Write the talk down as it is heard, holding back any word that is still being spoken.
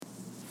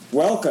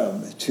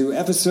Welcome to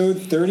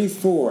episode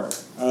 34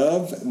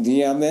 of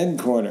the Amen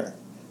Corner.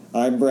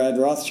 I'm Brad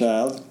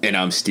Rothschild. And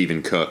I'm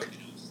Stephen Cook.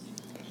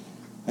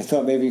 I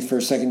thought maybe for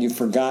a second you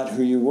forgot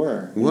who you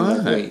were. What?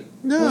 Like, wait,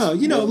 no, a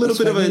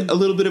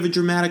little bit of a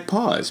dramatic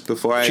pause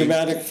before I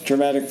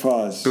dramatic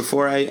pause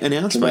before I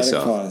announce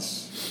myself.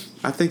 Pause.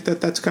 I think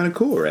that's kind of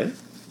cool, right?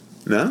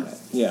 No?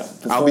 Yeah.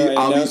 Before I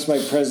announce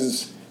my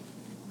presence.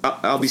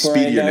 I'll be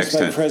speedier next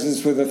time. My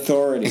presence with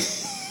authority.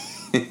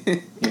 Yeah.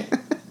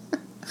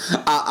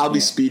 I'll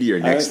be speedier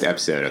next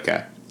episode.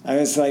 Okay. I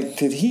was like,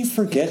 did he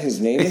forget his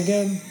name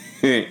again?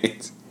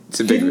 It's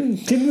a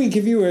big. Didn't we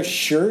give you a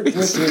shirt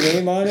with your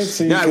name on it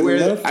so you can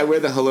look? I wear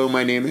the "Hello,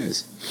 my name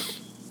is,"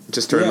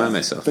 just to remind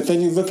myself. But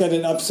then you look at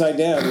it upside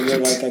down and you're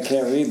like, I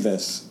can't read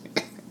this.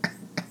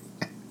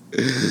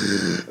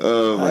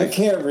 I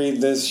can't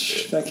read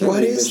this.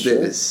 What is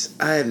this?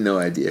 I have no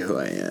idea who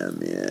I am,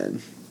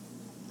 man.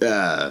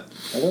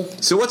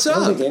 So what's up?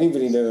 I don't think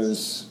anybody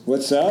knows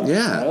what's up.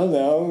 Yeah. I don't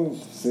know.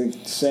 The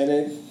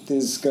Senate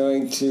is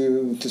going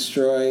to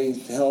destroy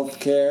health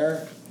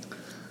care.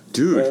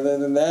 Dude. Other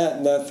than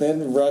that,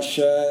 nothing.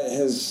 Russia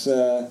has...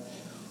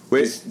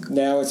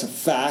 now it's a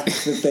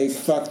fact that they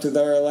fucked with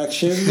our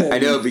election. I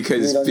know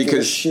because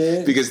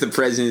the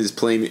president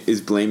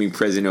is blaming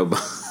President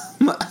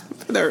Obama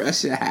for the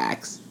Russia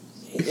hacks.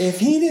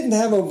 If he didn't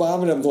have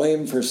Obama to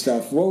blame for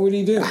stuff, what would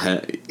he do?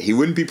 He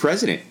wouldn't be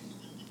president.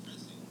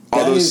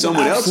 Although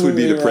someone else would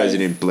be the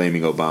president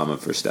blaming Obama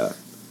for stuff.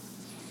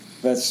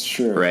 That's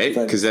true, right?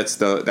 Because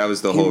that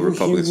was the whole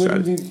Republican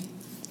strategy.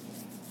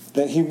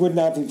 That he would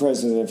not be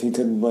president if he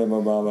couldn't blame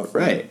Obama for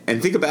right.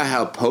 And think about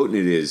how potent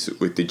it is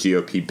with the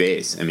GOP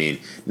base. I mean,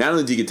 not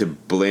only do you get to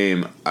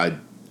blame a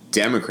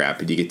Democrat,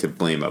 but you get to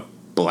blame a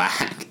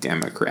black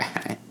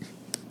Democrat.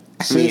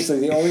 Seriously,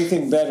 the only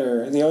thing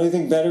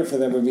better for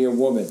them would be a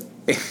woman.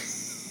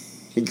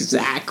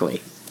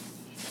 Exactly.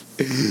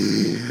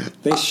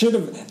 They should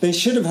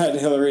have had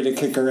Hillary to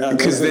kick around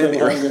a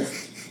little longer.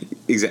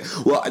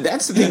 Exactly. Well,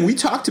 that's the thing. We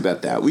talked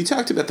about that. We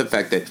talked about the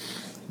fact that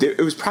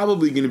it was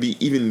probably going to be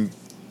even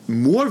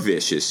more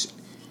vicious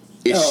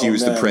if she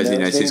was the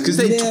president of the United States, because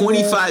they had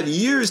 25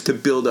 years to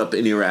build up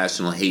an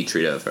irrational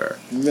hatred of her.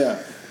 No,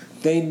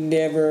 they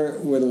never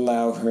would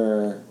allow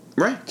her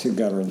to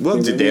govern.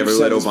 Well, did they ever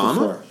let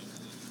Obama?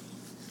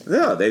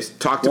 No, they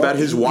talked about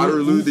his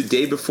Waterloo the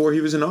day before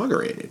he was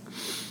inaugurated.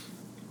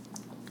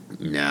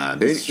 Nah,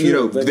 they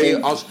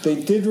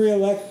did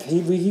reelect.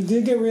 He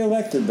did get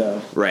reelected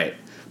though. Right,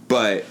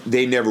 but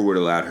they never would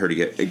have allowed her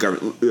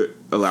to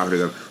allow her to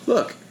go.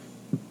 Look,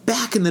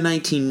 back in the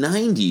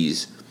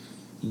 1990s,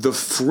 the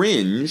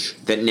fringe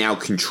that now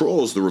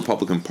controls the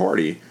Republican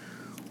Party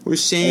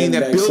was saying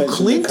that Bill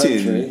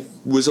Clinton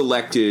was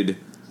elected.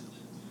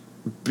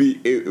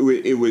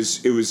 It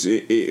was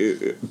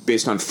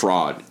based on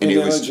fraud, and it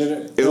was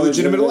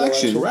illegitimate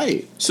election,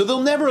 right? So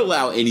they'll never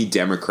allow any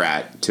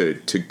Democrat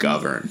to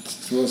govern.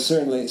 Well,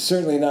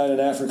 certainly not an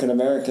African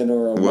American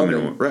or a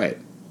woman, right?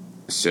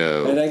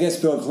 So, and I guess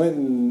Bill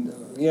Clinton,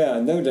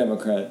 no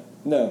Democrat,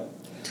 no.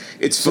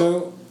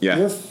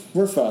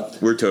 We're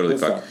fucked. We're totally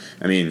fucked.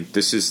 I mean,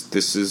 this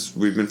is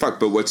we've been fucked.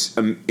 But what's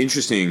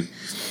interesting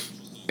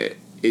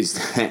is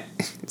that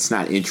it's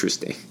not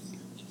interesting.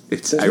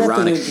 It's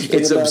ironic.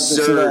 It's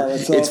absurd.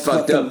 It's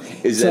fucked up.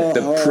 Is that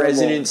the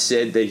president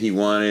said that he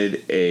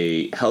wanted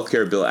a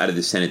healthcare bill out of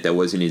the Senate that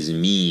wasn't as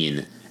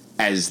mean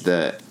as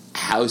the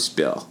House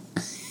bill.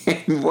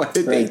 And what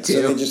did they do?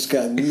 So they just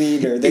got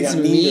meaner. It's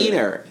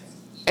meaner.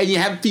 And you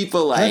have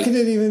people like... How can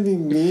it even be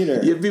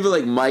meaner? You have people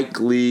like Mike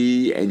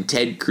Lee and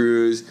Ted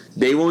Cruz.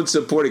 They won't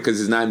support it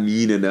because it's not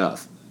mean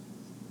enough.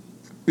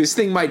 This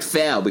thing might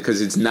fail because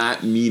it's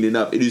not mean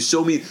enough. It is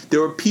so mean. There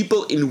were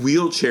people in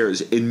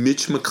wheelchairs in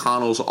Mitch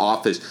McConnell's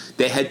office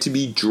that had to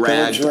be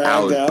dragged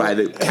out by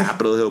the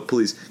Capitol Hill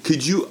police.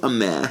 Could you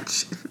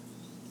imagine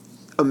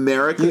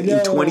America in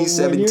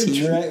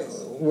 2017?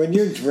 When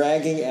you're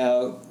dragging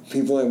out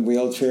people in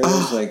wheelchairs,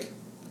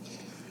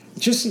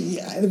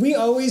 we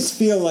always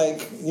feel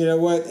like, you know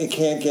what, it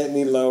can't get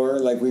any lower,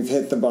 like we've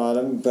hit the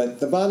bottom, but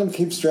the bottom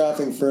keeps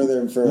dropping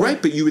further and further.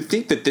 Right, but you would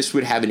think that this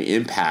would have an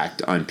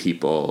impact on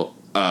people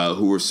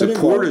who were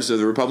supporters of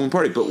the Republican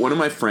Party. But one of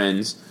my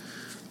friends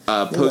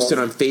posted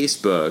on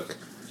Facebook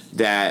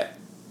that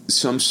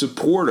some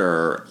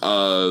supporter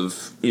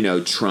of,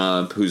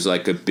 Trump, who's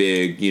like a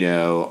big,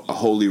 a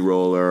holy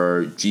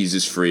roller,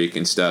 Jesus freak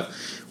and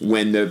stuff,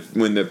 when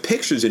the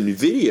pictures and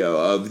video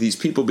of these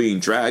people being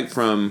dragged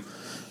from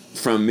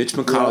Mitch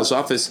McConnell's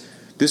office,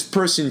 this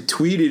person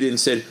tweeted and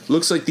said,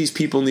 looks like these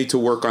people need to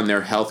work on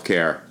their health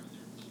care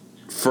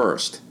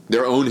first.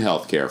 Their own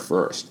health care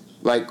first.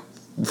 Like,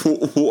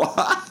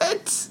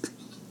 what?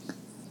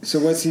 So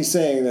what's he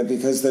saying? That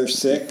because they're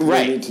sick,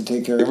 they need to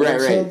take care of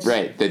themselves?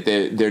 Right. That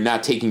they're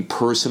not taking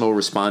personal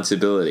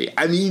responsibility.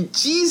 I mean,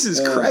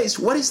 Jesus Christ,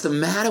 what is the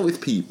matter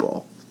with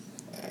people?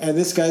 And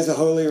this guy's a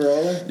holy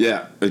roller?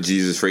 Yeah, a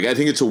Jesus freak. I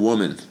think it's a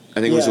woman.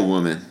 It was a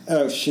woman.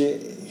 Oh, she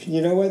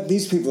You know what?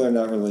 These people are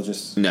not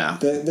religious. No.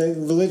 The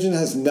religion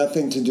has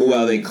nothing to do.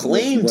 Well, they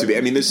claim to be.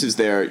 I mean, this is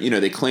their.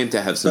 They claim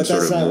to have some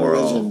sort of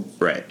moral. Religion.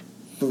 Right.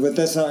 But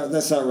that's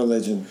not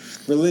religion.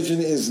 Religion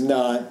is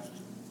not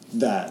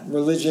that.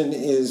 Religion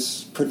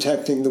is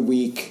protecting the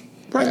weak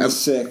and the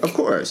sick. Of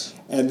course.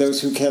 And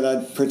those who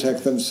cannot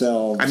protect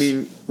themselves. I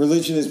mean,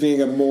 religion is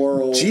being a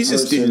moral.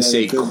 Jesus didn't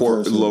say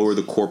lower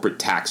the corporate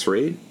tax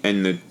rate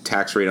and the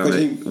tax rate on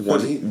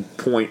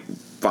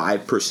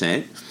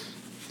 1.5%.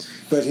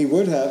 But he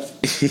would have.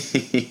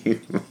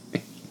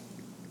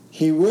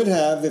 He would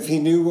have if he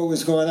knew what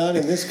was going on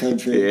in this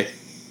country. Yeah.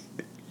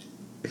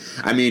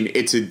 I mean,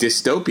 it's a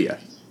dystopia.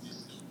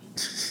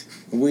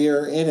 We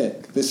are in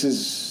it. This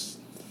is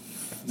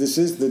the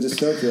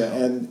dystopia,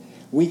 and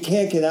we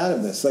can't get out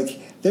of this. Like,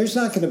 there's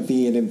not going to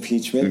be an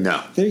impeachment.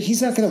 No.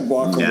 He's not going to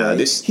walk away.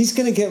 He's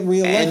going to get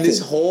reelected. And this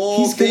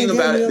whole thing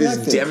about this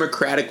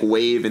Democratic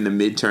wave in the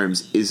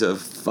midterms is a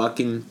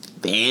fucking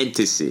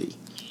fantasy.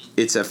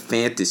 It's a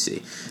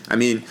fantasy. I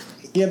mean...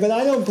 Yeah, but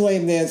I don't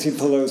blame Nancy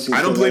Pelosi.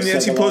 I don't blame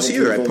Nancy Pelosi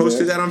either. I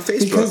posted that on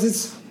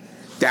Facebook.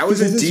 That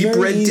was a deep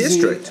red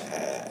district.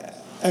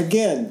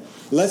 Again,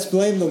 let's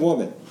blame the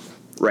woman.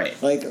 Right.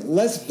 Like,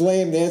 let's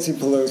blame Nancy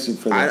Pelosi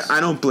for this. I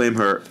don't blame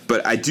her,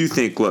 but I do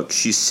think, look,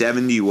 she's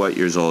 70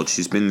 years old.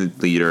 She's been the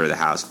leader of the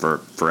House for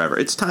forever.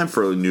 It's time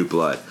for a new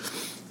blood,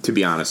 to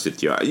be honest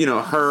with you.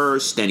 Her,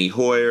 Steny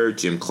Hoyer,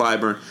 Jim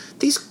Clyburn,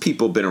 these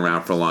people have been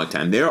around for a long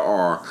time. There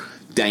are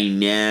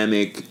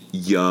dynamic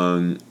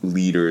young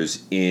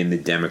leaders in the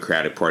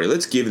Democratic Party.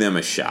 Let's give them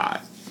a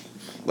shot.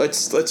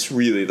 Let's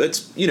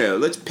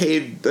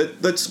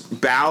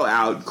bow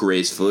out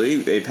gracefully.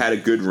 They've had a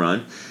good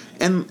run.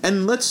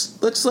 And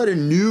let's let a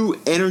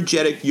new,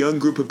 energetic, young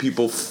group of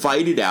people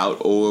fight it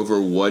out over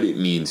what it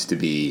means to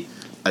be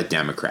a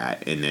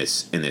Democrat in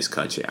this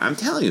country. I'm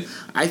telling you,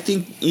 I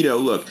think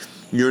look,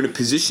 you're in a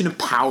position of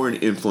power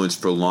and influence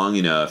for long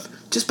enough.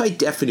 Just by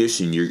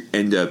definition, you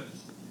end up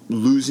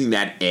losing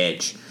that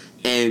edge.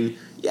 And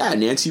yeah,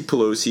 Nancy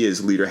Pelosi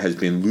as leader has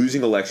been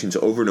losing elections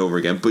over and over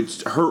again,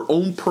 but her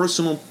own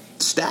personal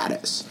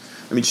status.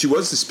 I mean, she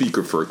was the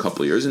speaker for a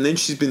couple of years, and then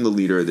she's been the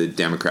leader of the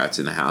Democrats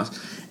in the House.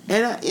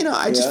 And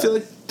I just feel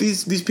like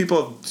these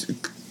people,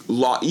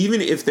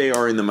 even if they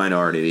are in the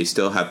minority, they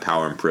still have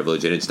power and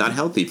privilege, and it's not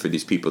healthy for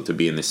these people to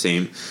be in the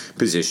same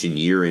position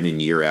year in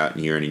and year out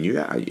and year in and year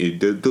out. They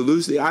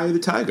lose the eye of the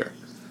tiger.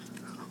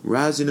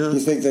 Rising up, you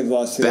think they've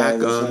lost the back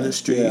on the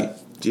street. Yeah.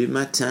 Did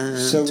my time.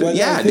 So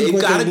they've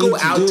got to go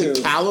out to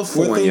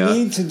California. What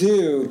they need to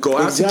do, go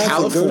out to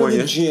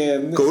California,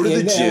 go to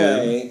the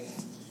gym,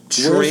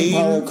 train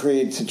Apollo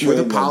Creed to train with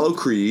Apollo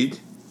Creed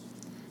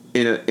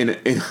in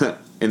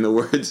the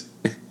words,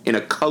 in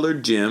a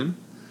colored gym.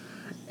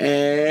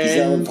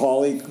 And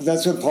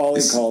that's what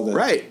Paulie called it.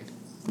 Right.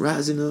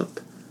 Rising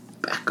up,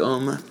 back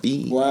on my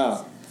feet.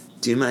 Wow.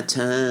 Do my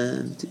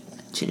time, do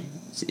my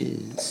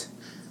chances.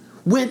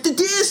 Went the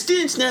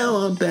distance, now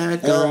I'm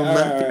back on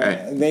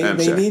my feet.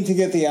 They need to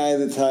get the eye of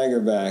the tiger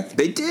back.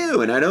 They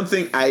do, and I don't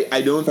think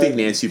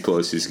Nancy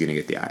Pelosi is going to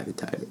get the eye of the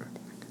tiger.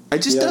 I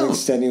just don't. You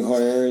think Steny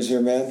Hoyer is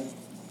your man?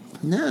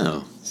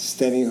 No.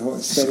 Steny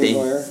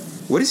Hoyer?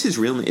 What is his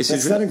real name? I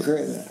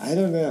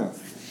don't know.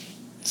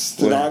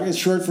 It's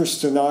short for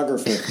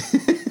stenographer.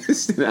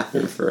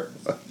 Stenographer.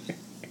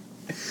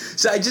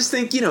 So I just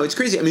think, it's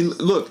crazy. I mean,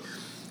 look,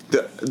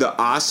 the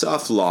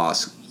Ossoff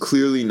loss,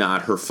 clearly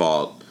not her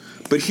fault.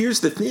 But here's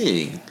the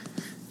thing.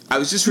 I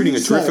was just reading a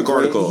terrific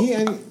article.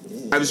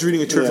 I was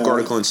reading a terrific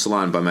article in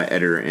Salon by my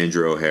editor,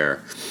 Andrew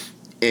O'Hare.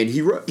 And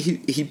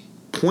he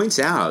points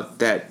out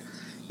that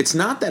it's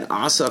not that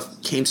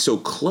Ossoff came so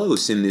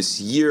close in this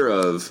year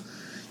of,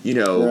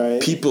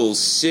 people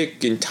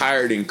sick and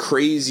tired and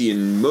crazy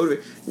and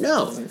motivated.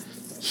 No.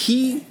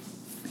 He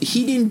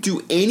didn't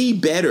do any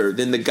better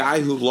than the guy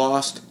who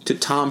lost to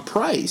Tom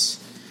Price.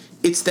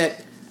 It's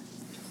that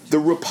the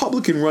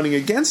Republican running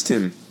against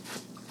him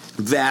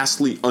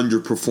vastly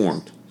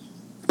underperformed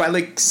by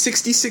like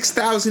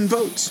 66,000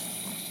 votes.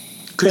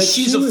 Because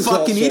she's a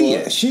fucking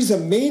idiot. She's a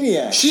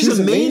maniac. She's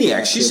a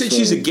maniac. She said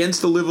she's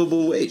against the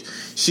livable wage.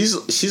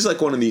 She's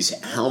like one of these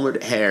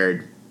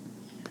helmet-haired,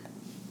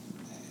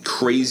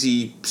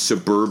 crazy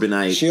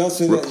suburbanite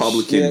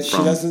Republican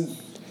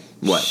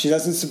What? She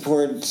doesn't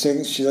support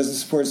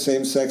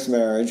same-sex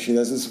marriage. She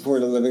doesn't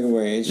support a living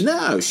wage.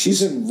 No,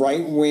 she's a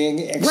right-wing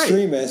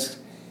extremist. Right.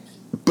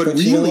 But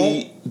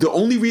really, the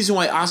only reason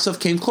why Ossoff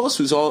came close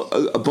was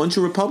a bunch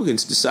of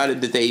Republicans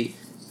decided that they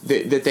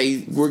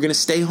were going to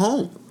stay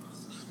home.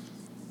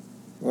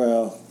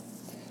 Well,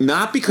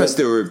 not because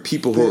there were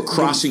people who were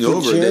crossing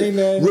over.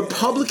 That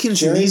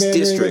Republicans in these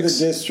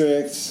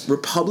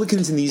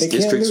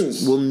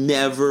districts, will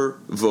never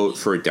vote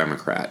for a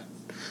Democrat.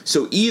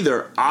 So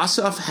either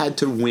Ossoff had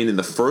to win in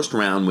the first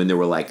round when there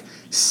were like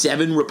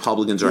 7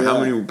 Republicans or how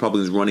many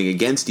Republicans running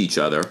against each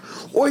other,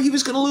 or he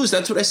was going to lose.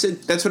 That's what I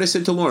said. That's what I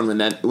said to Lauren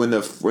when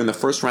the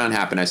first round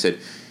happened. I said,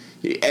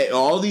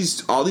 All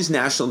these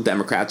national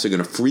Democrats are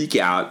going to freak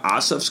out.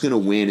 Ossoff's going to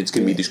win. It's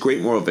going to be this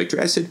great moral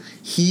victory. I said,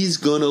 he's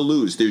going to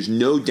lose. There's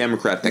no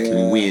Democrat that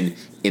can win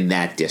in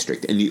that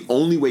district. And the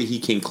only way he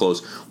came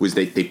close was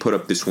they put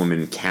up this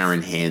woman,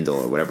 Karen Handel,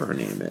 or whatever her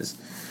name is.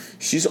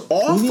 She's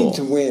awful. We need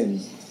to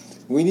win.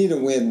 We need a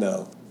win,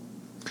 though.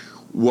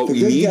 What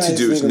we need to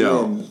do is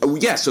no. Oh,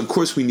 yes, of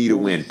course we need a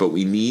win, but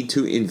we need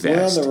to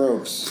invest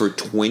for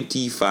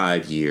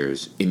 25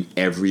 years in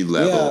every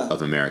level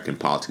of American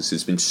politics.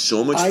 There's been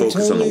so much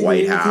focus on the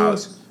White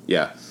House.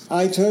 Yeah.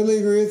 I totally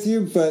agree with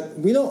you, but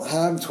we don't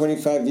have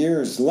 25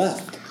 years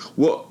left.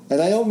 Well,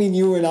 and I don't mean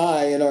you and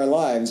I in our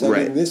lives. I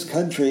mean this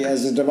country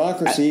as a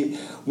democracy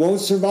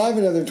won't survive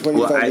another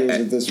 25 years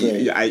at this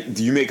rate.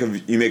 You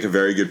make a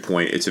very good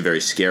point. It's a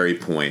very scary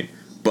point,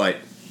 but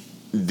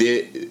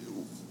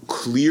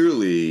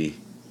clearly,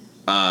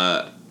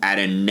 at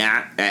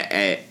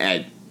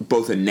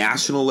both a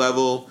national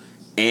level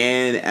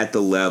and at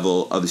the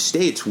level of the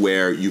states,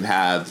 where you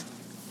have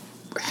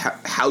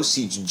House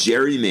seats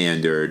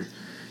gerrymandered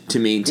to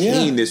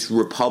maintain this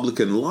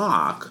Republican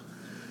lock,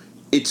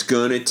 it's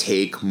going to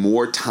take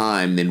more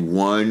time than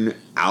one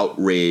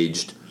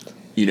outraged,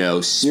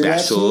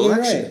 special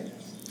election. Right.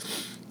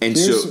 And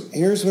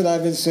here's what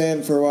I've been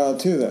saying for a while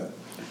too, though.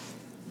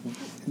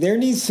 There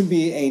needs to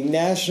be a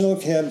national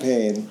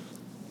campaign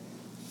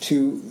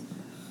to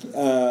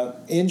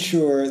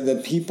ensure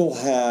that people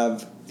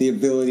have the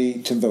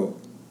ability to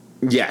vote.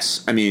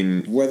 Yes, I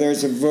mean, whether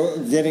it's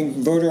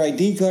getting voter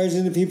ID cards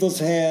into people's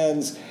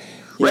hands.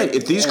 Right.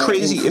 If these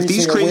crazy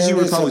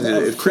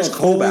Republicans, if Chris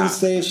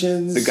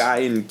Kobach, the guy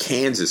in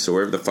Kansas or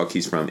wherever the fuck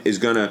he's from, is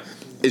gonna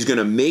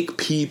make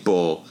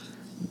people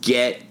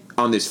get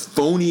on this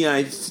phony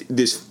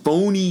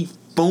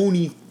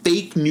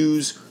fake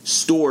news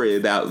story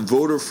about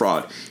voter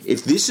fraud.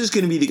 If this is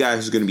going to be the guy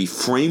who's going to be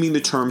framing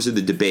the terms of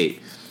the debate,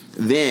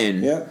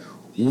 then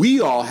we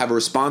all have a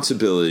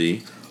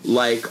responsibility,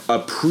 like a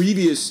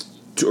previous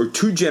or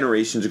 2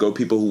 generations ago,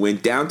 people who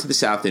went down to the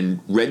South and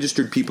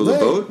registered people to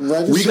vote.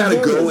 We got to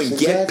go and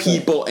get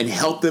people and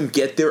help them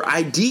get their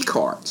ID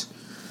cards.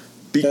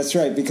 That's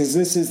right, because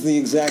this is the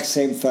exact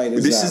same fight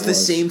as this is the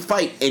same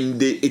fight,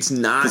 and it's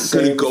not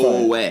going to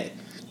go away.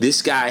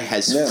 This guy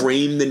has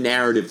framed the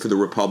narrative for the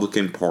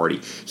Republican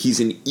Party. He's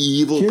an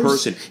evil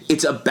person.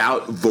 It's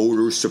about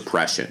voter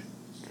suppression.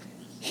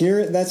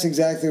 That's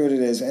exactly what it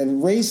is.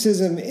 And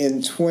racism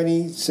in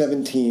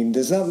 2017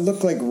 does not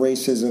look like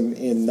racism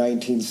in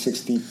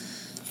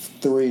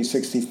 1963,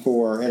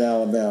 64 in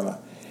Alabama.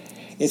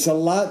 It's a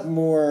lot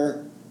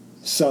more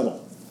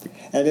subtle,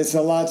 and it's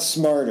a lot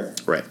smarter.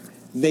 Right.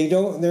 There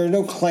are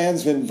no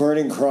Klansmen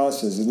burning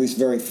crosses, at least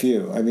very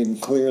few. I mean,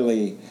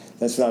 clearly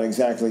that's not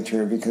exactly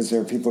true, because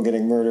there are people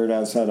getting murdered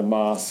outside of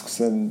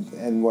mosques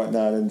and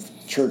whatnot, and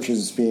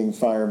churches being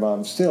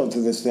firebombed still to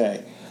this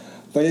day.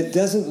 But it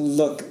doesn't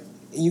look...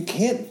 You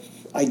can't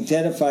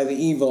identify the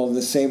evil in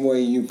the same way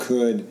you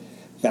could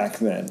back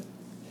then.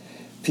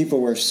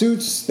 People wear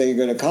suits, they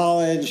go to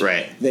college,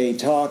 they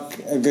talk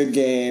a good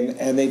game,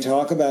 and they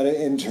talk about it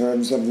in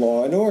terms of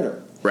law and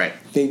order. Right.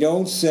 They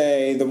don't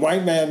say the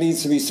white man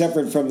needs to be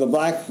separate from the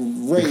black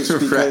race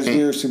because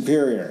we're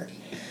superior.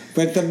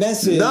 But the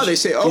message... No, they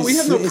say, we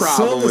have no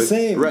problem with...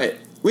 Same. Right.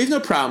 We have no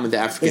problem with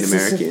African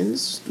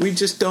Americans. We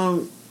just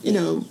don't,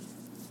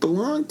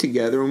 belong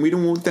together, and we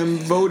don't want them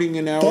voting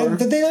in our...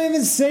 But they don't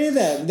even say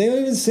that.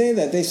 They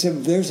say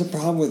there's a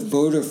problem with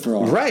voter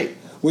fraud. Right.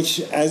 Which,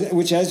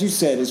 as you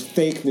said, is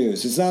fake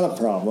news. It's not a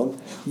problem.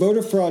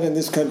 Voter fraud in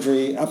this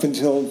country up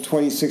until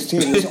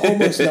 2016 was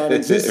almost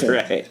non-existent.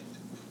 Right.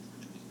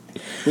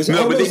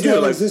 No, but they do.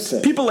 Like,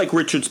 people like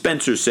Richard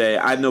Spencer say,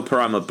 "I have no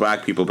problem with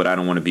black people, but I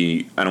don't want to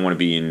be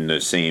in the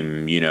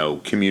same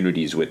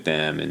communities with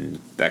them and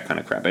that kind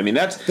of crap." I mean,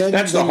 that's the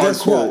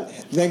hardcore.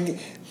 Then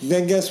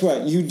guess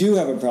what? You do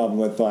have a problem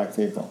with black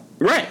people,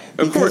 right?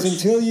 Of course.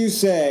 Because until you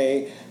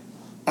say,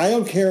 "I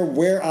don't care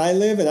where I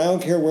live, and I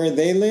don't care where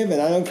they live, and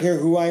I don't care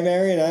who I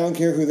marry, and I don't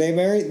care who they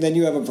marry," then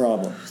you have a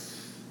problem.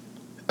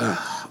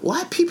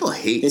 Why people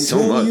hate so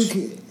much?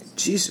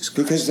 Jesus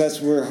Christ.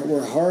 Because we're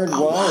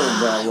hardwired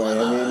that way.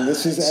 I mean,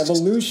 this is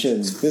evolution.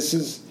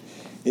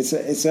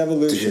 It's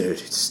evolution. Dude,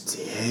 it's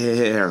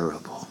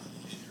terrible.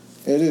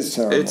 It is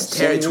terrible.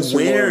 It's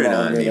wearing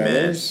on me,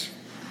 man.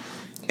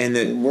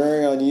 And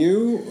wearing on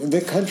you.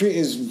 The country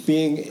is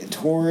being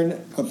torn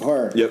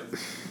apart. Yep.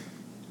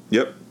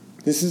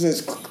 This is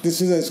as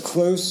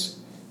close.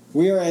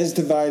 We are as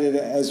divided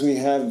as we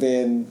have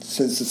been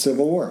since the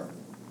Civil War.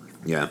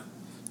 Yeah.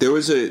 I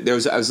was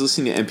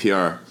listening to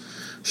NPR.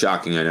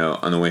 Shocking, I know,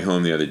 on the way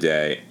home the other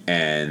day,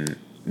 and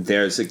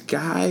there's a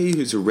guy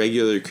who's a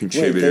regular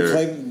contributor.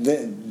 Wait,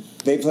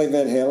 they play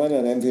Van Halen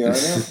on NPR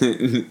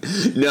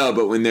now? No,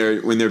 but when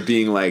they're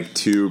being like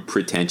too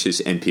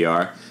pretentious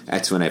NPR,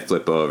 that's when I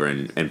flip over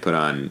and put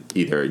on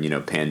either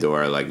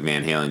Pandora, like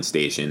Van Halen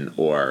station,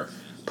 or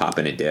pop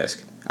in a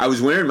disc. I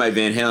was wearing my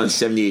Van Halen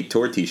 78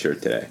 tour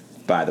T-shirt today,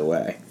 by the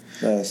way.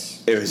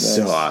 Nice. It was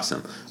so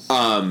awesome.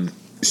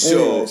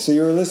 So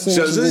you were listening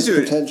to this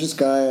pretentious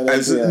guy on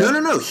NPR.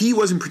 No. He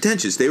wasn't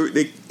pretentious.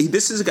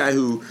 This is a guy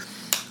who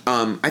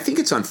I think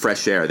it's on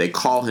Fresh Air. They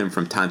call him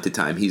from time to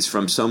time. He's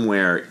from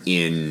somewhere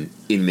in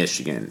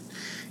Michigan.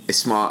 A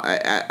small.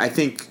 I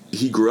think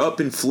he grew up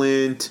in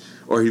Flint,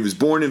 or he was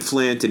born in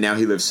Flint, and now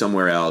he lives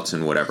somewhere else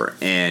and whatever.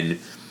 And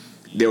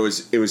it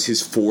was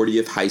his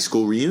 40th high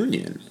school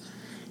reunion,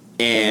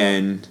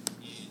 and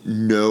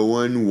no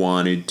one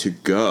wanted to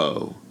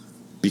go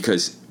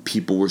because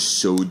people were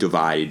so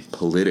divided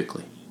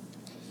politically.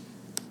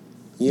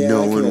 Yeah,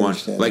 no one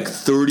wanted. Like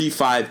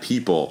 35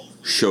 people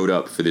showed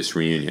up for this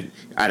reunion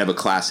out of a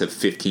class of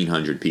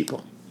 1,500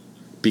 people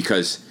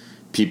because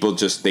people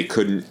just they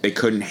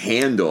couldn't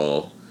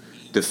handle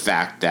the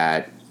fact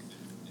that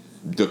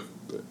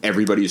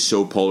everybody is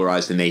so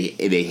polarized and they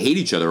hate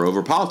each other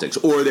over politics,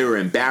 or they were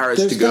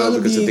embarrassed to go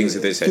because of things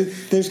that they said.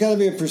 There's got to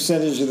be a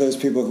percentage of those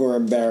people who are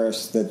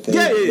embarrassed that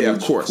they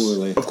of course,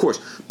 poorly. Of course.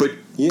 But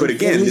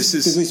again, this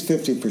is at least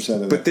 50%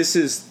 of it. But this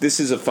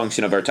is a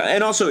function of our time,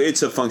 and also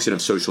it's a function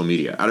of social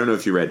media. I don't know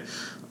if you read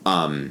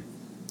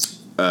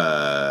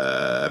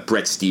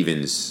Brett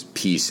Stevens'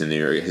 piece in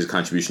his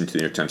contribution to the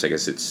New York Times. I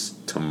guess it's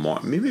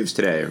tomorrow. Maybe it was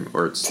today,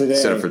 or it's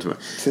set up for tomorrow.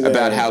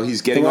 About how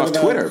he's getting off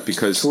Twitter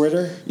because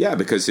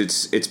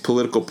it's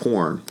political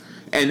porn,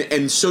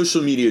 and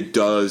social media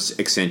does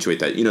accentuate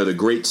that. You know, the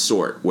great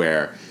sort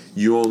where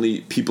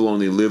people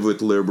only live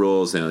with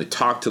liberals, they only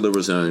talk to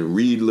liberals, they only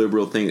read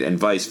liberal things, and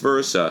vice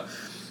versa.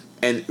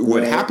 And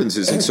what happens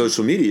is in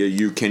social media,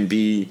 you can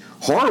be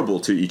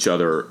horrible to each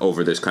other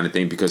over this kind of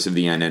thing because of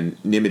the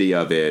anonymity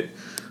of it.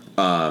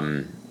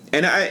 And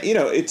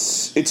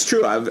it's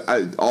true.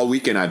 All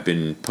weekend I've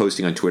been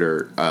posting on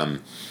Twitter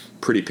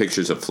pretty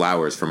pictures of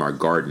flowers from our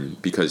garden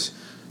because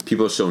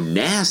people are so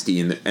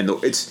nasty, and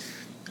it's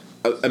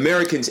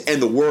Americans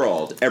and the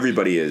world.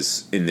 Everybody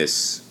is in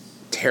this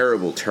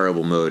terrible,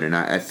 terrible mode. And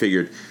I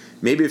figured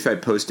maybe if I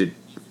posted,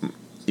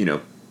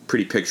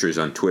 pretty pictures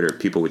on Twitter,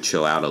 people would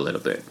chill out a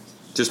little bit.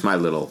 Just my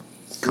little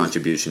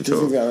contribution to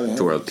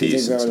world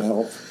peace. Do you think that would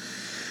help?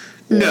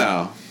 Yeah.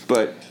 No,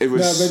 but it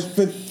was.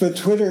 No, but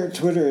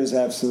Twitter is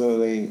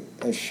absolutely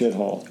a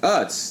shithole.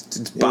 Oh, it's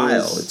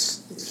bile. It's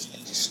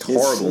just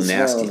horrible, it's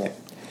nasty. Horrible.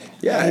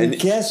 Yeah, and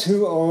guess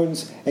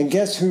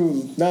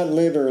who not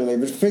literally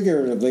but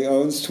figuratively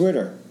owns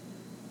Twitter?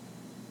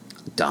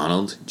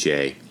 Donald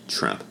J.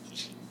 Trump.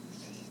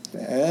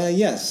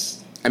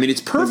 Yes. I mean, it's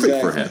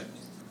perfect for him.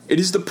 It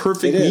is the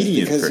perfect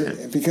medium for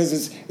him because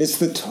it's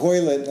the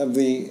toilet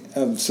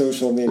of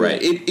social media.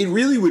 Right. It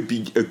really would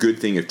be a good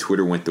thing if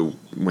Twitter went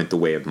the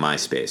way of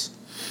MySpace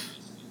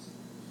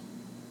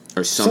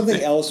or something.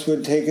 Something else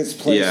would take its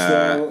place.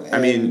 Though, I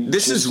mean,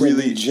 this is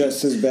really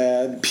just as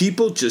bad.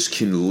 People just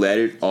can let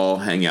it all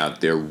hang out.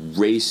 Their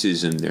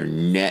racism, their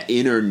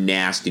inner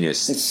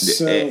nastiness.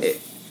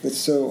 It's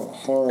so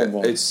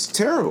horrible. It's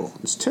terrible.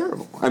 It's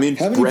terrible. I mean,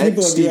 how many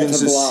people have you had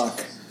to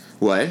block?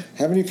 What?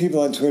 How many people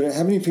on Twitter?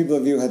 How many people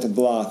have you had to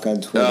block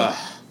on Twitter?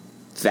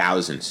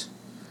 Thousands.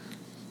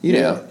 You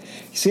know.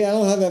 See, I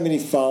don't have that many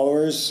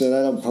followers, and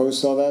I don't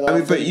post all that often. I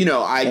mean,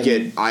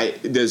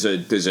 but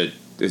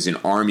there's an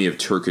army of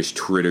Turkish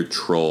Twitter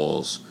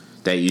trolls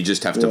that you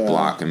just have to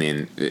block. I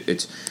mean,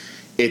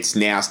 it's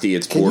nasty.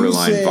 It's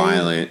borderline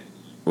violent.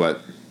 What?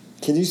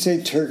 Can you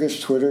say Turkish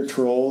Twitter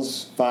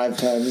trolls 5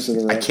 times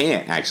in a row? I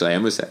can't, actually. I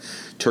almost said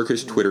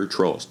Turkish Twitter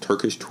trolls,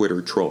 Turkish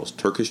Twitter trolls,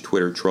 Turkish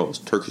Twitter trolls,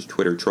 Turkish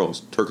Twitter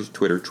trolls, Turkish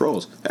Twitter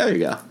trolls. There you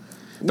go.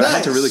 But I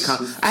had to really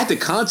I had to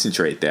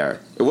concentrate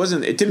there.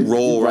 It didn't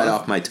roll right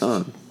off my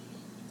tongue.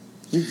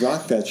 You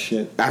rocked that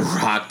shit. I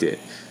rocked it.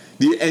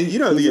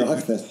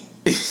 Rocked that.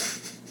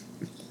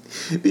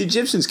 The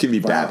Egyptians can be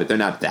bad, but they're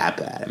not that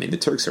bad. I mean, the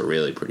Turks are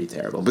really pretty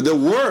terrible. But the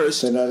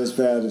worst... They're not as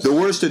bad as... The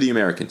worst are the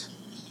Americans.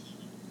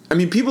 I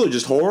mean, people are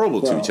just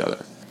horrible to each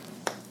other.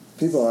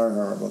 People are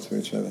horrible to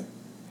each other.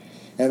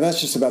 And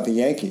that's just about the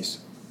Yankees.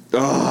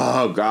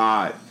 Oh,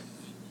 God.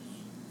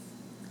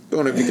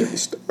 Don't even get me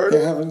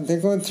started.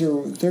 They're going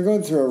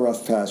through a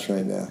rough patch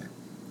right now.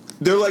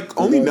 They're like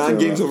only 9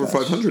 games over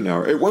 500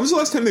 now. When was the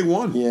last time they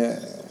won? Yeah.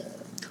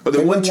 Oh,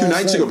 they won 2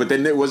 nights ago, but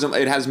then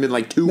it hasn't been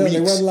like 2 weeks. No,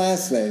 they won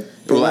last night.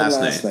 They won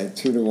last night,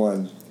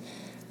 2-1.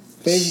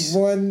 They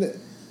won.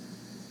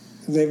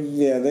 They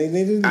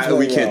didn't.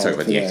 We can't talk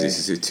about the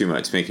Yankees. It's too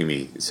much.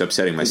 It's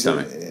upsetting my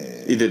stomach.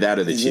 Either that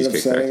or the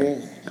Cheesecake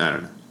Factory. I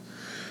don't know.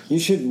 You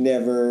should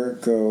never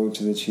go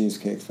to the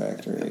Cheesecake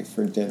Factory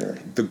for dinner.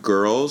 The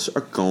girls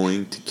are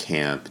going to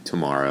camp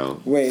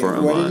tomorrow for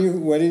a month.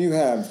 What did you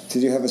have?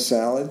 Did you have a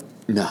salad?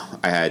 No,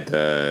 I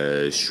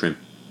had shrimp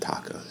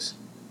tacos.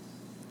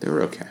 They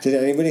were okay. Did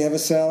anybody have a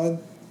salad?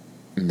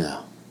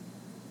 No.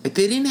 The tacos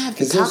didn't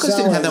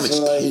have that much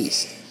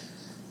taste.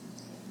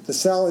 The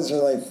salads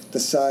are like the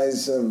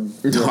size of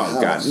house.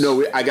 God, no!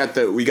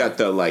 We got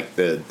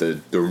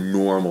the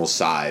normal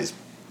size,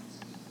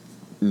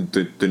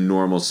 the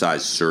normal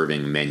size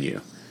serving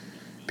menu,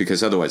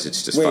 because otherwise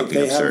it's just fucking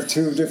absurd.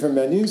 They have 2 different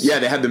menus. Yeah,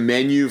 they have the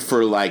menu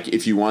for like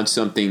if you want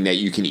something that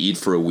you can eat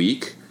for a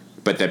week,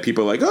 but that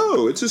people are like,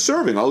 oh, it's a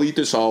serving. I'll eat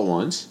this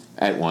all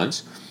at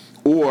once.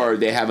 Or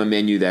they have a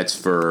menu that's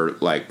for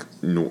like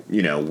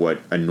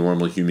what a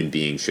normal human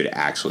being should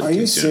actually consume.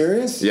 Are you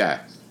serious?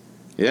 Yeah.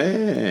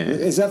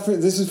 Is that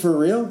this is for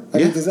real? I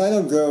mean, because I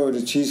don't go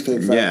to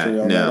Cheesecake Factory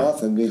all that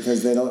often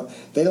because they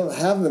don't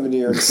have them in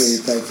New York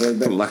City, thankfully.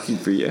 But lucky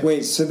for you.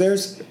 Wait, so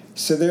there's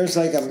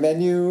like a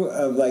menu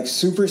of like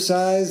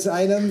supersized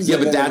items. Yeah,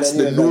 but that's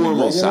the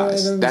normal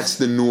size. Items? That's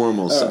the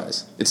normal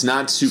size. It's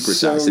not super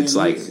size. It's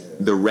like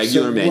the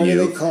regular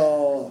menu.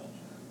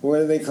 What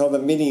do they call the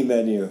mini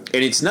menu?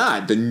 And it's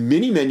not. The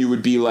mini menu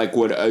would be like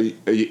what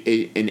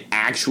an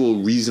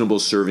actual reasonable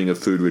serving of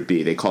food would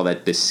be. They call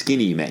that the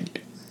skinny menu.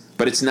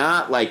 But it's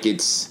not like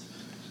it's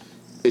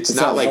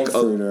not like health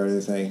food or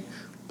anything.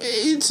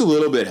 It's a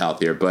little bit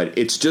healthier, but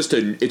it's just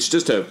a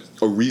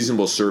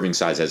reasonable serving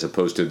size as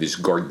opposed to this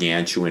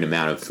gargantuan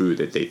amount of food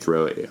that they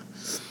throw at you.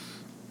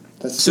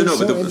 That's so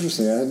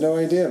interesting. I had no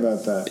idea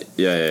about that.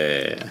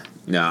 Yeah.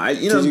 No,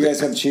 Did you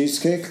guys have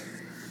cheesecake?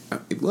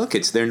 Look,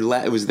 it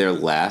was their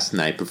last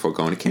night before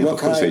going to camp. What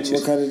kind of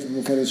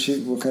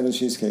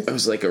cheesecake? It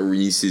was like a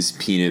Reese's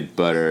peanut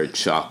butter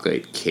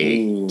chocolate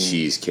cake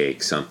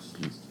cheesecake, some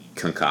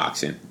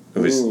concoction. It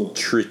was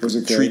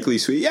treacly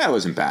sweet. Yeah, it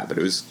wasn't bad, but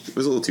it was a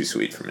little too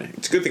sweet for me.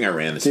 It's a good thing I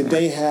ran this. Did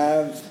they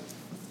have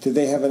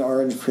an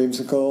orange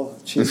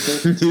creamsicle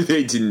cheesecake?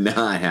 They did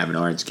not have an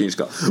orange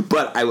creamsicle.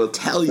 But I will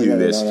tell you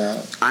this: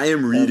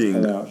 I'm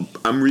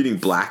reading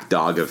Black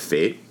Dog of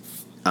Fate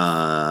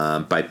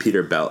by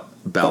Peter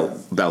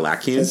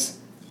Balakian.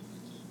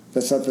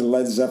 That's not the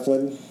Led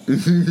Zeppelin.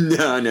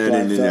 No.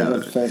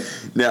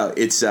 No,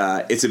 it's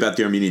about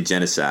the Armenian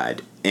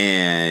genocide,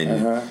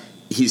 and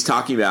he's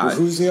talking about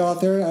who's the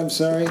author. I'm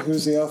sorry,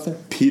 who's the author?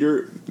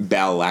 Peter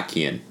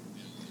Balakian.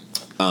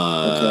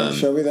 Okay,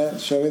 show me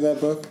that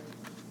book.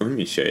 Let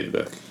me show you the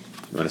book.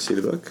 You want to see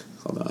the book?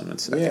 Hold on 1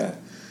 second. Yeah.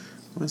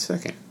 1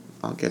 second.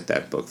 I'll get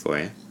that book for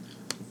you.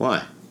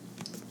 Why?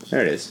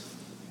 There it is.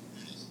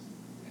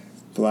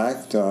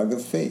 Black Dog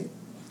of Fate.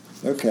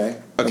 Okay.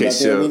 Okay, about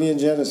the Armenian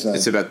genocide.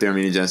 It's about the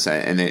Armenian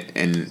genocide, and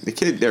the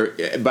kid there.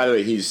 By the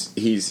way,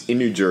 he's in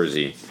New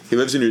Jersey. He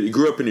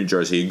grew up in New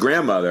Jersey. His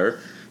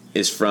grandmother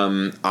is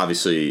from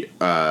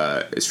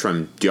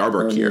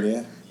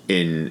Diyarbakir,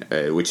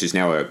 which is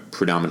now a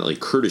predominantly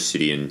Kurdish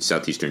city in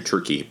southeastern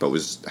Turkey, but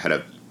had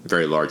a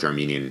very large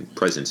Armenian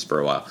presence for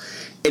a while.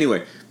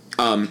 Anyway,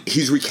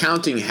 he's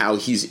recounting how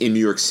he's in New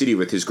York City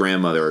with his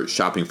grandmother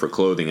shopping for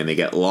clothing, and they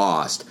get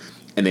lost,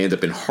 and they end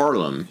up in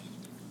Harlem,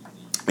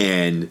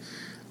 and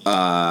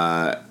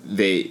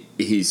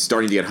he's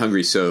starting to get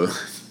hungry, so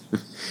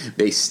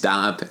they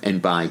stop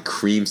and buy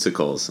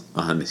creamsicles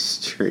on the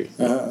street.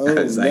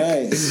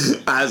 Nice.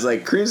 I was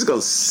like,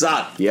 creamsicles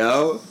suck,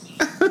 yo.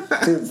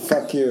 Dude,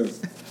 fuck you.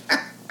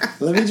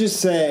 Let me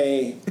just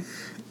say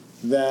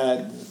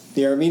that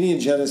the Armenian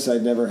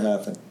genocide never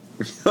happened.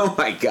 Oh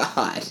my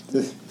god.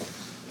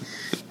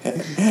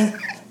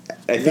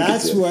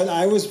 That's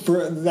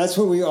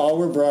what we all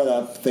were brought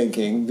up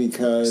thinking,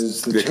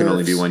 because there can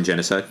only be one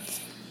genocide.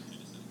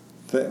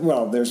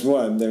 Well, there's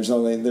one. There's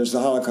the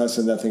Holocaust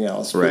and nothing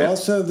else. Right. But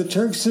also, the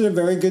Turks did a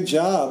very good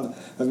job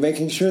of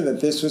making sure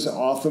that this was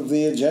off of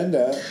the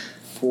agenda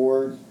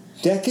for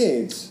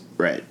decades.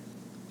 Right.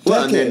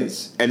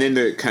 Decades. Well, and then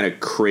the kind of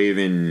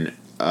craven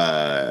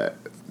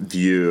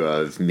view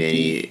of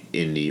many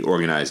in the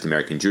organized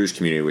American Jewish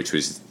community, which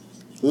was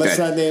let's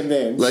not name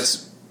names.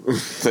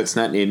 Let's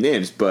not name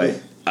names,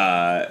 but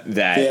that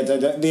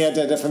the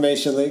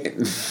Anti-Defamation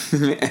League.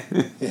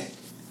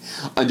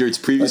 Under its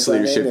previous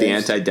leadership, the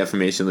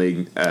Anti-Defamation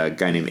League, a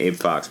guy named Abe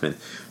Foxman,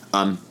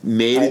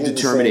 made a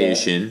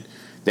determination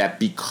that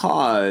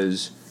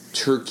because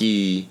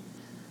Turkey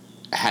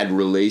had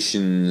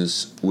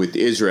relations with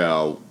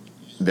Israel,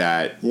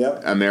 that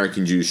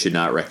American Jews should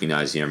not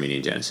recognize the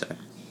Armenian genocide.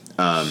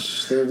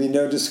 There would be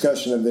no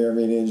discussion of the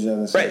Armenian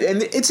genocide. Right,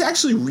 and it's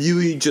actually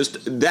really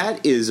that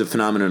is a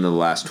phenomenon of the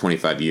last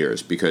 25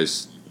 years,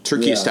 because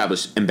Turkey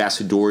established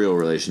ambassadorial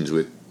relations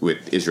with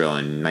Israel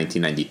in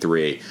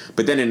 1993.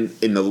 But then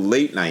in the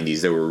late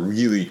 90s, there were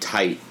really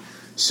tight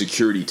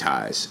security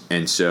ties.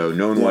 And so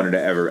no one wanted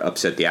to ever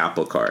upset the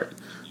apple cart.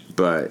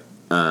 But,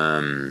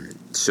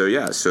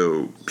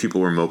 so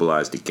people were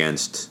mobilized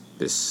against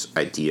this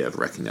idea of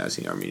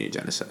recognizing Armenian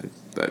genocide.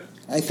 But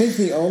I think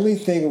the only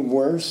thing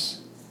worse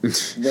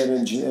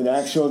than an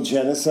actual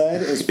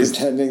genocide is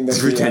pretending that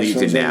the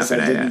actual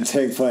genocide didn't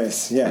take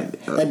place. Yeah,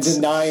 and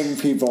denying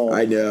people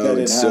that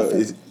it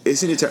happened.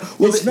 Isn't it terrible?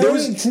 Well,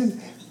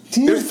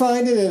 do you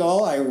find it at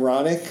all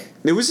ironic?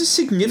 There was a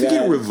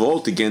significant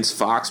revolt against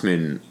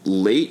Foxman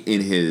late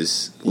in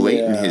his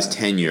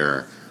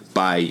tenure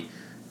by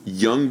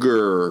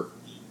younger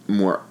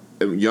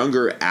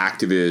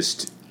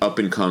activist, up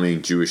and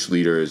coming Jewish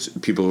leaders,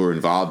 people who were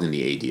involved in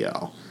the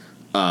ADL.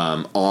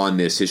 On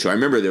this issue, I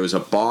remember there was a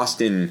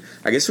Boston.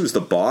 I guess it was the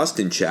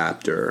Boston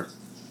chapter.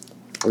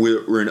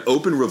 We're in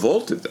open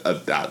revolt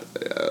about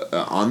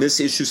on this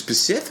issue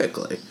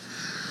specifically.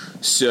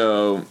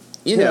 So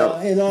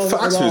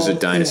Fox was a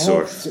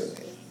dinosaur.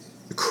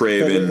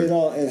 Craven.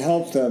 It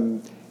helped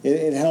them.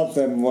 It helped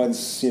them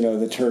once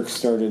the Turks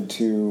started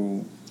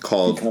to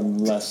become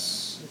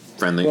less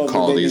friendly.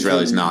 Call the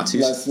Israelis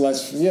Nazis.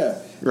 Less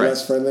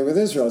friendly with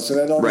Israel. So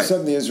then all of a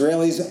sudden the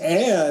Israelis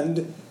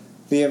and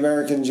the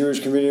American Jewish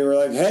community were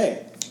like,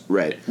 hey,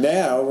 right.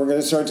 Now we're going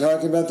to start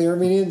talking about the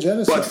Armenian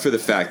genocide. But for the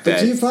fact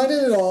that... do you find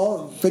it at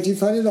all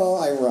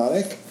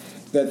ironic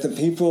that the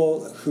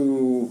people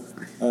who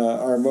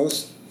are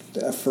most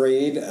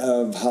afraid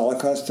of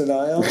Holocaust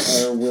denial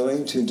are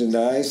willing to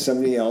deny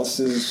somebody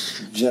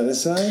else's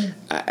genocide?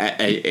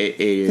 It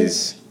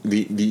is...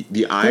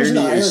 The irony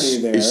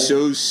is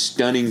so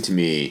stunning to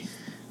me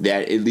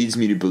that it leads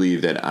me to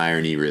believe that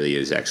irony really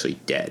is actually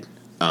dead,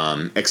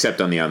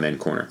 except on the Amen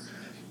corner.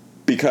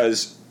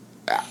 Because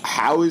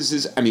how is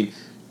this... I mean,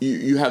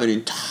 you have an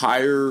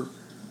entire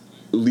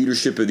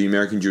leadership of the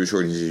American Jewish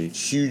Organization,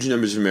 huge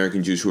numbers of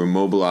American Jews who are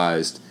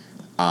mobilized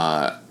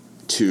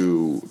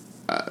to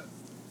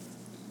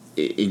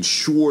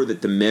ensure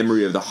that the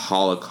memory of the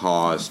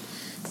Holocaust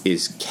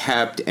is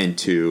kept and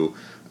to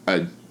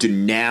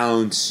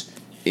denounce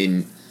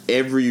in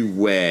every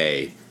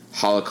way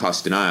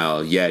Holocaust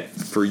denial, yet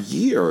for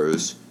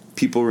years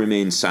people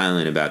remain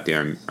silent about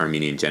the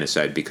Armenian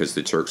genocide because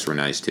the Turks were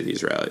nice to the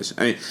Israelis.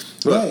 I mean,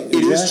 look,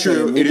 it is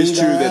true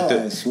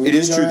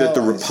that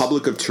the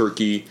Republic of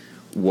Turkey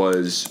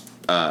was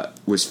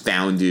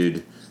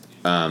founded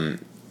 8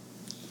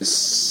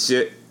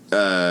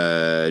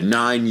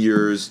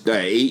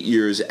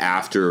 years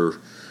after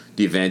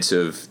the events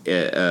of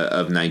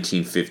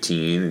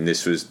 1915, and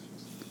this was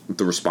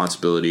the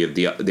responsibility of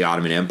the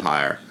Ottoman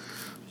Empire.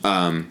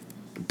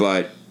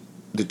 But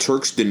the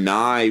Turks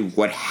deny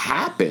what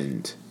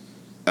happened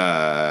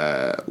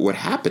there,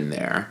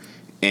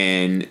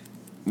 and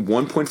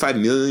 1.5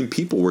 million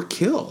people were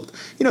killed.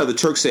 The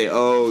Turks say,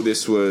 "Oh,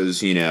 this was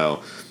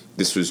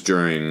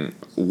during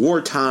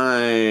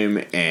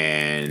wartime,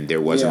 and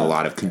there wasn't a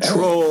lot of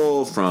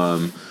control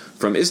from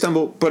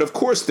Istanbul." But of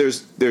course,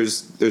 there's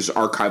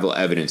archival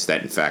evidence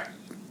that in fact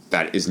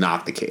that is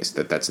not the case.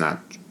 That's not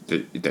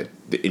that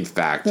in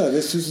fact. No,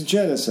 this is a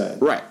genocide.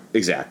 Right.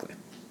 Exactly.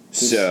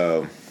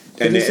 So.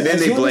 And then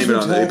they blame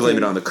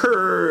it on the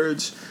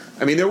Kurds.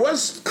 I mean,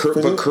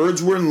 but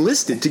Kurds were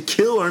enlisted to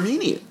kill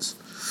Armenians.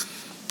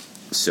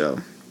 So,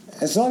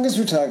 as long as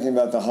we're talking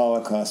about the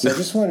Holocaust, I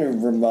just want to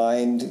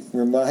remind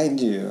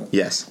you.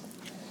 Yes.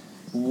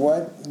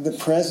 What the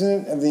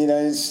President of the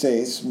United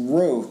States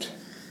wrote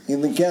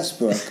in the guest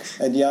book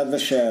at Yad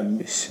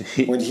Vashem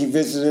when he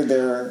visited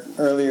there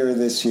earlier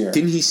this year.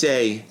 Didn't he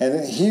say?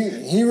 And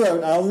he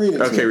wrote. I'll read it.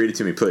 to you. Okay, read it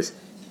to me, please.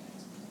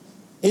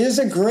 It is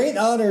a great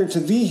honor to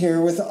be here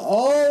with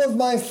all of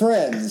my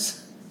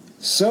friends.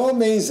 So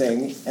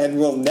amazing, and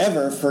we'll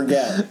never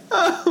forget.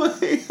 Oh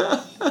my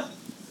God.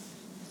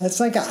 That's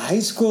like a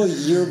high school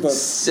yearbook.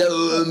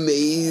 So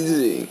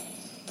amazing.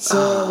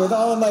 So with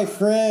all of my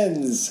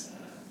friends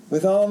here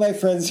at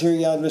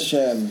Yad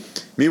Vashem.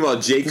 Meanwhile,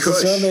 Jay Kush.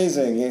 This is so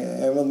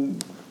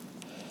amazing.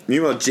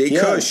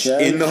 Kush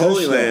in the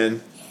Holy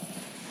Land.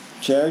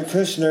 Jared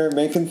Kushner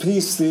making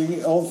peace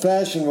the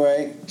old-fashioned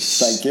way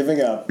by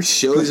giving up.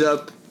 Shows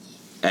up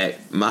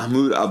at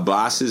Mahmoud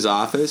Abbas's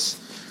office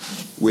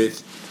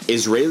with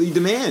Israeli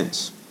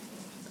demands.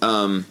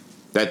 How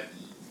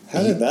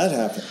did that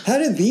happen? How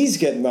did these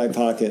get in my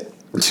pocket?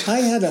 I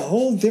had a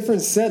whole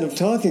different set of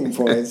talking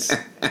points,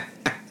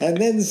 and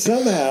then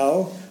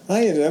somehow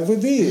I ended up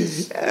with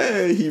these.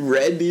 He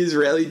read the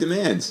Israeli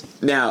demands.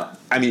 Now,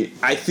 I mean,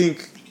 I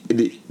think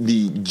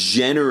the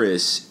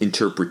generous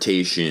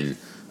interpretation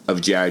of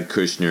Jared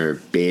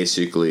Kushner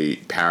basically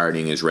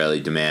parroting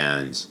Israeli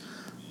demands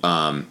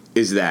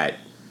is that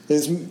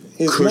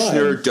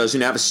Kushner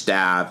doesn't have a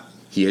staff,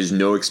 he has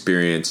no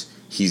experience,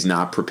 he's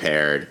not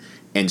prepared,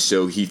 and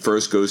so he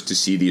first goes to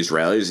see the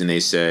Israelis and they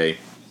say,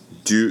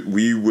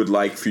 we would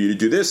like for you to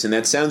do this, and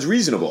that sounds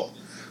reasonable,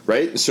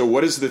 right? So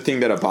what is the thing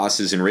that Abbas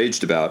is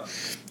enraged about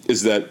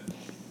is that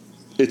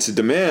it's a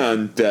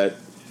demand that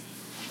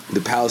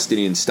the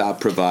Palestinians stop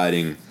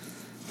providing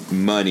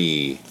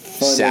money,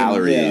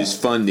 salaries,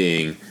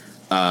 funding,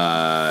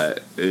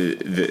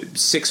 the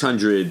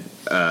 600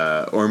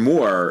 or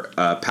more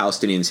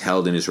Palestinians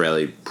held in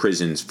Israeli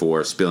prisons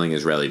for spilling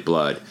Israeli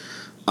blood,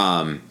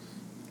 and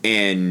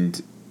in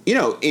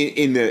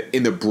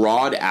the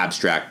broad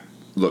abstract,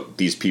 look,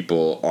 these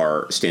people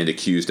stand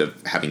accused of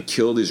having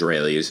killed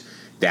Israelis.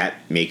 That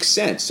makes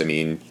sense. I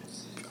mean,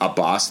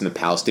 Abbas and the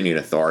Palestinian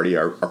Authority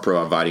are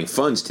providing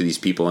funds to these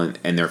people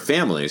and their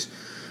families,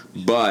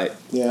 but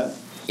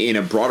in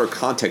a broader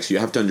context, you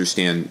have to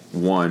understand,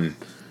 one,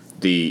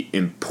 the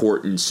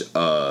importance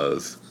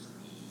of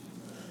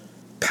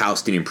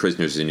Palestinian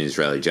prisoners in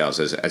Israeli jails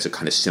as a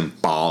kind of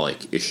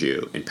symbolic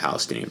issue in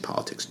Palestinian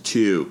politics.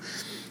 Two,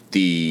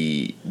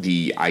 the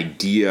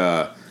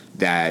idea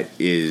that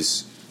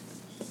is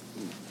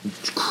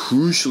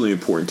crucially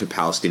important to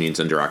Palestinians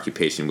under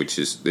occupation, which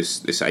is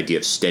this idea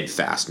of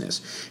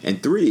steadfastness.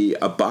 And three,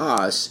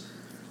 Abbas,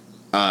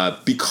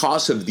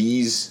 because of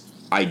these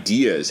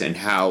ideas and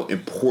how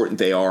important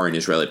they are in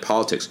Israeli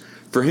politics,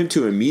 for him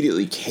to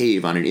immediately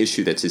cave on an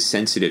issue that's as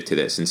sensitive to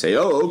this and say,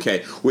 oh,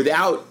 okay,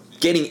 without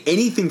getting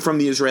anything from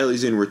the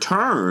Israelis in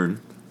return,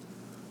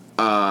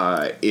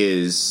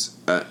 is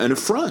an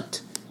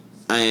affront.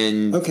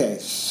 And okay,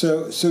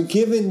 so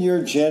given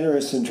your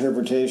generous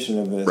interpretation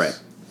of this, right,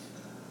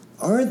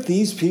 aren't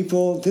these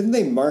people, didn't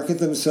they market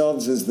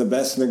themselves as the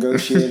best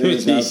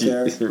negotiators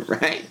out there?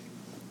 Right.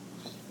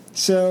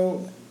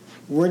 So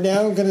we're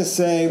now going to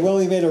say, well,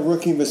 he made a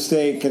rookie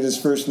mistake in his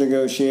first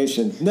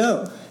negotiation.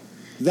 No,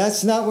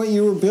 that's not what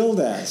you were billed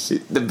as.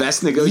 The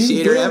best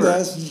negotiator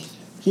ever.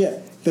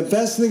 The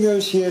best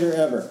negotiator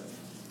ever.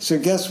 So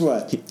guess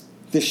what?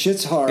 This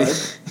shit's hard.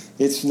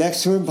 It's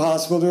next to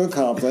impossible to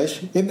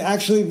accomplish. It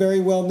actually very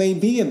well may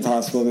be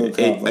impossible to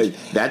accomplish.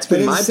 That's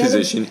been my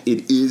position.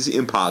 It is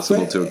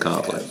impossible to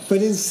accomplish.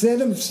 But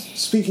instead of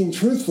speaking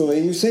truthfully,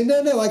 you say,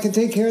 no, I can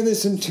take care of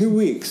this in 2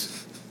 weeks.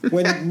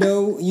 When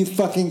no, you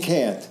fucking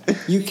can't.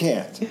 You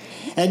can't.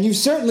 And you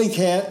certainly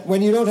can't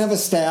when you don't have a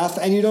staff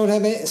and you don't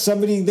have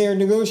somebody there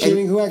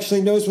negotiating who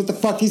actually knows what the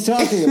fuck he's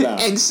talking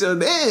about. And so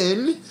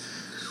then,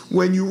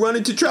 when you run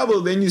into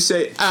trouble, then you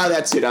say,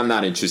 that's it, I'm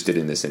not interested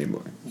in this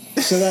anymore.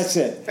 So that's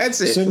it.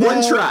 That's it. So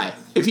One try.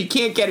 If he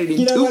can't get it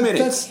in 2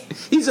 minutes,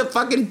 he's a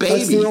fucking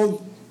baby.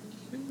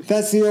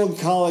 That's the old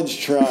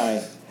college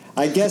try.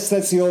 I guess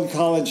that's the old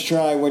college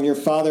try when your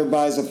father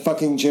buys a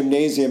fucking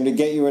gymnasium to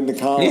get you into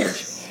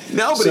college.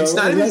 No, but it's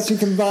not. Unless you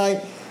can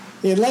buy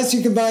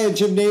a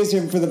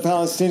gymnasium for the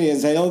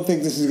Palestinians, I don't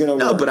think this is going to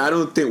work. No, but I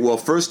don't think. Well,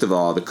 first of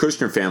all, the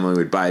Kushner family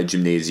would buy a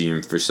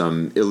gymnasium for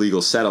some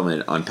illegal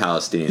settlement on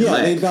Palestinian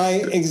land. They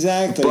buy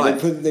exactly.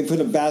 But they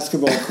put a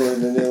basketball court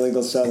in an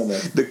illegal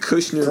settlement. The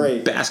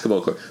Kushner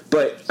basketball court,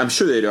 but I'm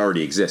sure they'd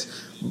already exist.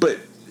 But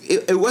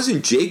it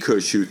wasn't Jay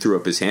Kush who threw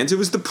up his hands. It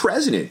was the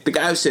president, the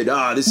guy who said,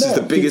 this is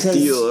the biggest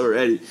deal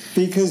already."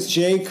 Because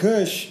Jay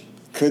Kush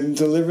couldn't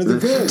deliver the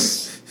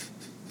goods.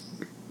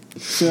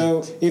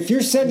 So if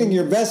you're sending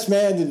your best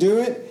man to do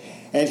it,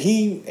 and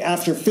he,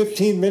 after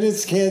 15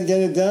 minutes, can't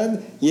get it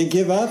done, you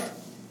give up?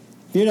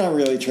 You're not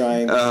really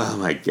trying. Oh,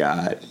 my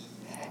God.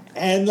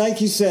 And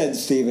like you said,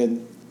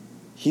 Stephen,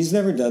 he's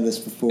never done this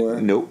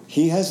before. Nope.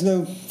 He has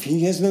no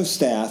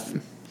staff.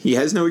 He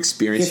has no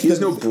experience. He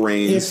has no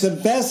brains.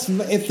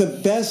 If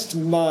the best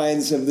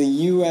minds of the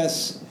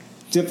U.S.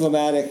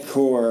 diplomatic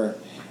corps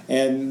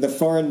and the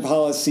foreign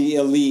policy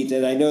elite,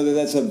 and I know that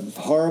that's a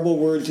horrible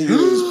word to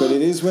use, but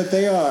it is what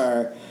they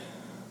are,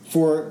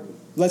 for,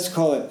 let's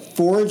call it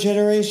 4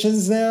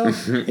 generations now,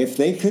 if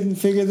they couldn't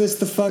figure this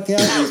the fuck out,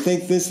 you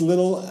think this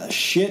little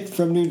shit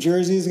from New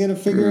Jersey is going to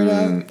figure it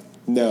out?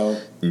 No.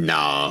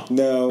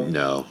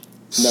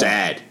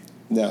 Sad.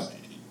 No.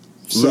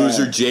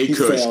 Loser Jay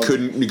Kush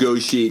couldn't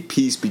negotiate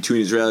peace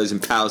between Israelis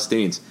and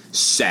Palestinians.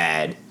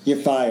 Sad. You're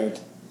fired.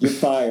 You're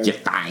fired.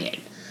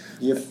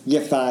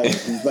 You're fired.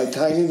 Like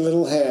tiny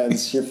little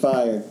hands, you're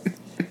fired.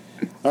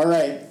 All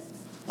right.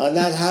 On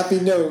that happy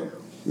note,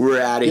 we're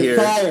out of here.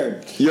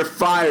 Fired. You're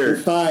fired. You're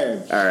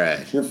fired. All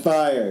right. You're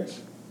fired.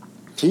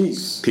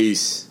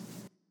 Peace.